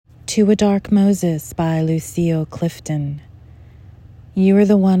To a Dark Moses by Lucille, Clifton. You are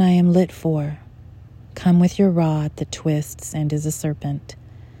the one I am lit for. Come with your rod that twists and is a serpent.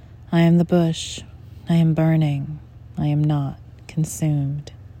 I am the bush. I am burning. I am not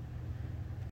consumed.